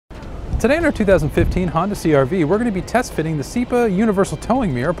Today in our 2015 Honda CR-V, we're going to be test fitting the CIPA Universal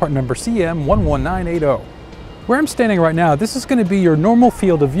Towing Mirror, part number CM11980. Where I'm standing right now, this is going to be your normal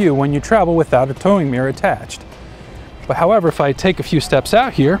field of view when you travel without a towing mirror attached. But however, if I take a few steps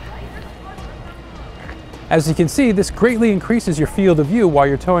out here, as you can see, this greatly increases your field of view while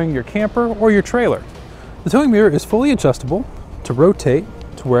you're towing your camper or your trailer. The towing mirror is fully adjustable to rotate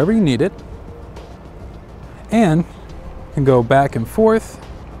to wherever you need it, and can go back and forth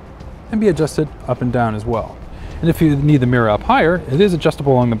and be adjusted up and down as well. And if you need the mirror up higher, it is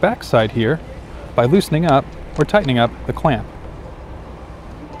adjustable along the back side here by loosening up or tightening up the clamp.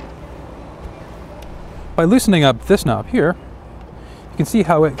 By loosening up this knob here, you can see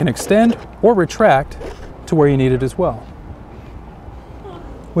how it can extend or retract to where you need it as well.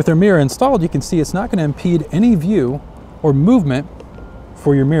 With our mirror installed, you can see it's not going to impede any view or movement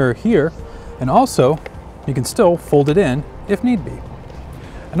for your mirror here, and also you can still fold it in if need be.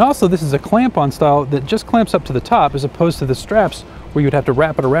 And also, this is a clamp-on style that just clamps up to the top as opposed to the straps where you'd have to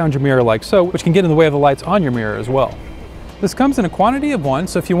wrap it around your mirror like so, which can get in the way of the lights on your mirror as well. This comes in a quantity of one,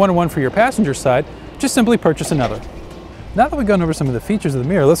 so if you wanted one for your passenger side, just simply purchase another. Now that we've gone over some of the features of the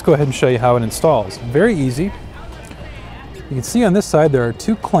mirror, let's go ahead and show you how it installs. Very easy. You can see on this side there are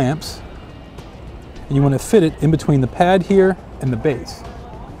two clamps, and you want to fit it in between the pad here and the base.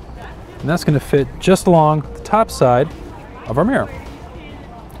 And that's going to fit just along the top side of our mirror.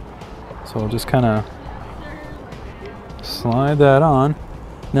 So we'll just kind of slide that on.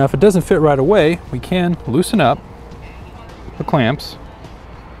 Now if it doesn't fit right away, we can loosen up the clamps,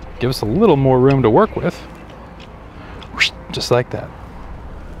 give us a little more room to work with, just like that.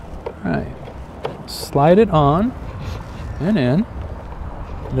 All right, slide it on and in,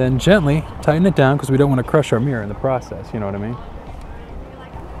 then gently tighten it down because we don't want to crush our mirror in the process, you know what I mean?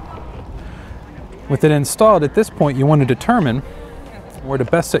 With it installed, at this point you want to determine where to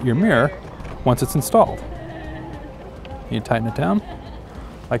best set your mirror once it's installed. You tighten it down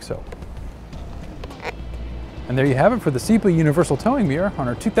like so. And there you have it for the CIPA Universal Towing Mirror on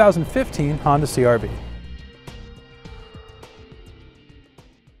our 2015 Honda CR-V.